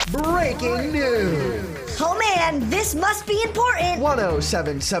Breaking news! Oh man, this must be important!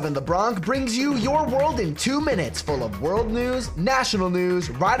 1077 The Bronc brings you your world in 2 minutes, full of world news, national news,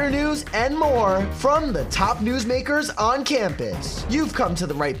 rider news, and more from the top newsmakers on campus. You've come to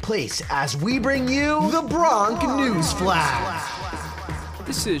the right place as we bring you the Bronc News Flash.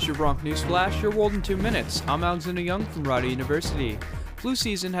 This is your Bronc News Flash, your world in 2 minutes. I'm Alexander Junge from Rider University. Flu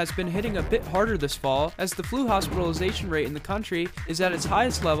season has been hitting a bit harder this fall, as the flu hospitalization rate in the country is at its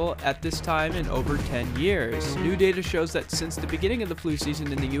highest level at this time in over 10 years. New data shows that since the beginning of the flu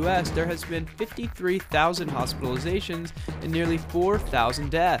season in the US, there has been 53,000 hospitalizations and nearly 4,000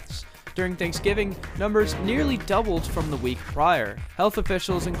 deaths. During Thanksgiving, numbers nearly doubled from the week prior. Health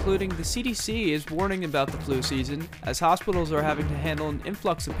officials, including the CDC, is warning about the flu season, as hospitals are having to handle an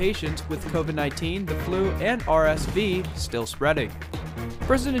influx of patients with COVID-19, the flu, and RSV still spreading.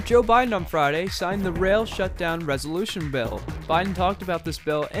 President Joe Biden on Friday signed the Rail Shutdown Resolution Bill. Biden talked about this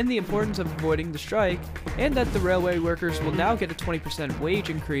bill and the importance of avoiding the strike, and that the railway workers will now get a 20% wage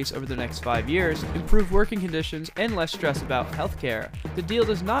increase over the next 5 years, improved working conditions, and less stress about healthcare. The deal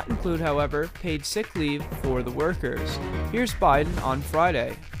does not include, however, paid sick leave for the workers. Here's Biden on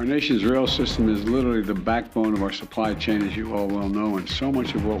Friday. Our nation's rail system is literally the backbone of our supply chain, as you all well know, and so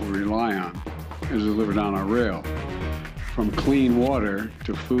much of what we rely on is delivered on our rail. From clean water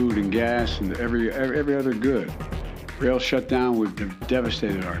to food and gas and every other good. Rail shutdown would have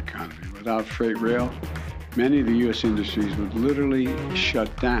devastated our economy. Without freight rail, many of the U.S. industries would literally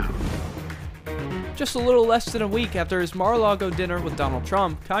shut down. Just a little less than a week after his Mar-a-Lago dinner with Donald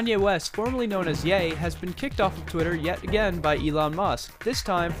Trump, Kanye West, formerly known as Ye, has been kicked off of Twitter yet again by Elon Musk, this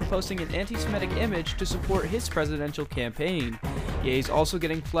time for posting an anti-Semitic image to support his presidential campaign. Ye's also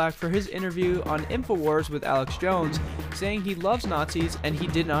getting flack for his interview on InfoWars with Alex Jones, saying he loves Nazis and he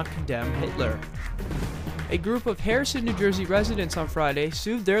did not condemn Hitler. A group of Harrison, New Jersey residents on Friday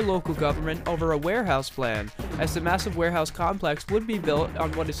sued their local government over a warehouse plan, as the massive warehouse complex would be built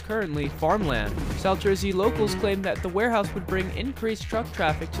on what is currently farmland. South Jersey locals claimed that the warehouse would bring increased truck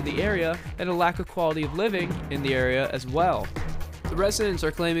traffic to the area and a lack of quality of living in the area as well. The residents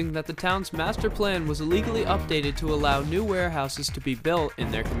are claiming that the town's master plan was illegally updated to allow new warehouses to be built in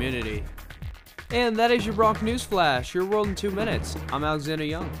their community. And that is your Bronc News Flash, your world in 2 minutes. I'm Alexander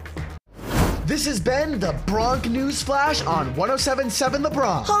Junge. This has been the Bronc News Flash on 1077 The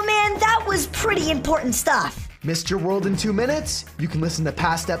Bronc. Oh man, that was pretty important stuff. Missed your world in 2 minutes? You can listen to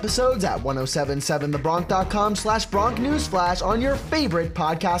past episodes at 1077thebronc.com/Bronc News Flash on your favorite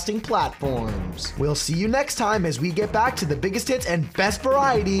podcasting platforms. We'll see you next time as we get back to the biggest hits and best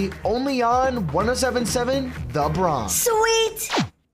variety only on 1077 The Bronc. Sweet!